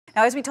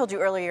Now, as we told you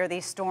earlier,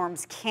 these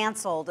storms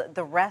canceled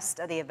the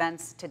rest of the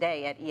events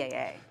today at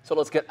EAA. So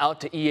let's get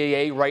out to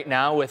EAA right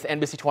now with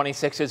NBC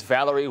 26's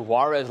Valerie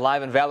Juarez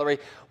live. And Valerie,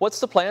 what's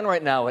the plan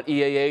right now at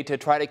EAA to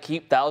try to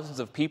keep thousands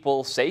of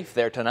people safe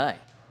there tonight?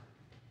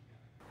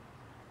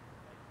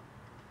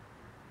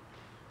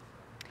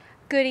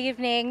 Good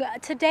evening.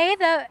 Today,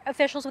 the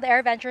officials with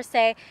Airventure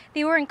say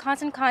they were in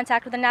constant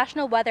contact with the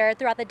national weather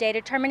throughout the day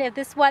to determine if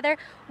this weather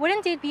would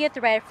indeed be a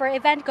threat for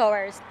event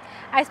goers.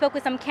 I spoke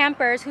with some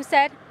campers who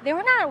said they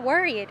were not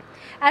worried.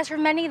 As for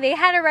many, they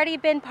had already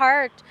been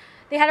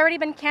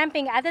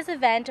camping at this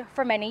event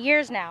for many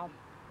years now.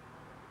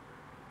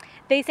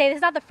 They say this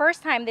is not the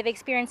first time they've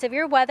experienced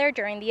severe weather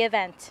during the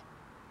event.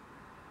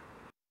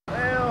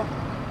 Well,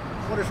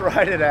 we'll just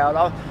ride it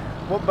out.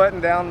 We'll button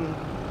down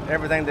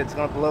everything that's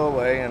going to blow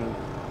away, and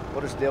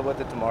we'll just deal with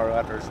it tomorrow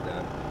after it's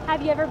done.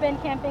 Have you ever been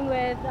camping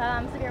with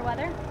severe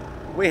weather?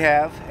 We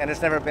have, and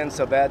it's never been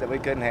so bad that we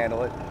couldn't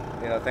handle it.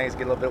 You know, things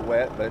get a little bit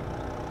wet, but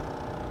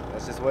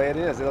that's just the way it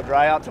is. It'll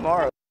dry out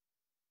tomorrow.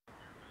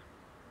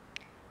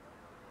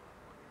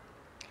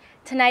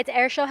 Tonight's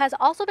air show has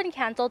also been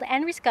canceled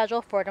and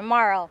rescheduled for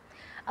tomorrow.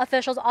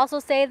 Officials also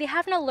say they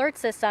have an alert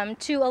system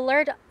to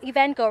alert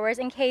event goers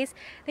in case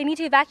they need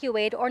to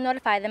evacuate or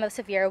notify them of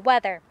severe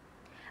weather.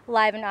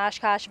 Live in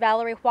Oshkosh,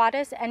 Valerie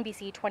Juarez,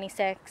 NBC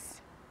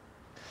 26.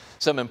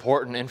 Some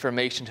important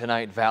information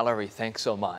tonight, Valerie. Thanks so much.